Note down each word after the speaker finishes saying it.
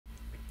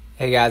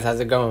Hey guys, how's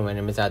it going? My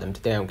name is Adam.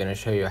 Today I'm going to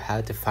show you how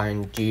to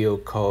find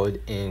geocode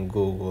in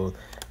Google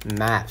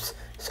Maps.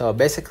 So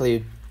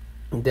basically,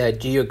 the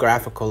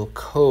geographical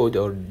code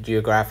or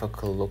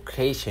geographical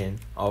location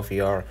of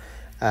your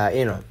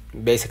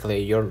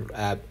basically your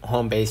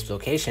home-based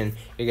location,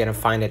 you're going to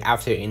find it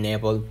after you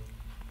enable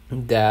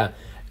the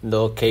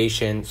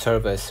location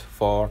service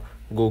for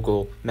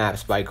Google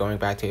Maps by going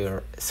back to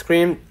your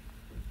screen.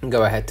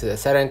 Go ahead to the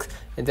settings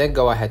and then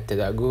go ahead to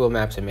the Google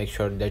Maps and make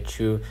sure that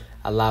you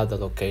allow the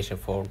location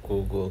for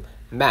Google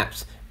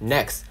Maps.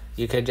 Next,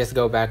 you can just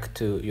go back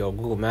to your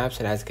Google Maps,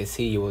 and as you can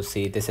see, you will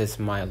see this is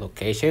my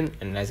location,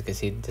 and as you can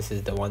see, this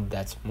is the one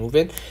that's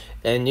moving.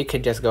 And you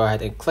can just go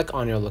ahead and click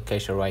on your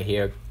location right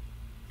here.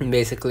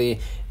 Basically,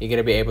 you're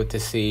gonna be able to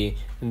see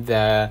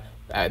the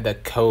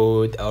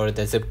code or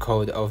the zip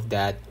code of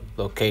that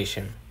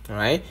location. All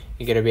right,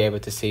 you're gonna be able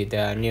to see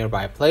the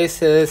nearby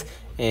places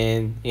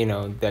and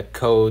the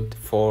code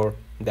for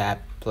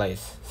that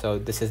place. So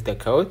this is the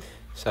code.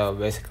 So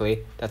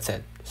basically that's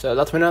it. So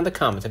let me know in the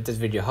comments if this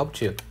video helped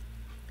you.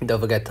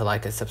 Don't forget to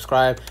like and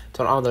subscribe,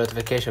 turn on the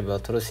notification bell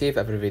to receive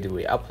every video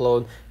we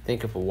upload.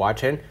 Thank you for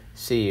watching.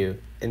 See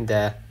you in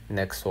the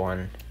next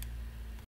one.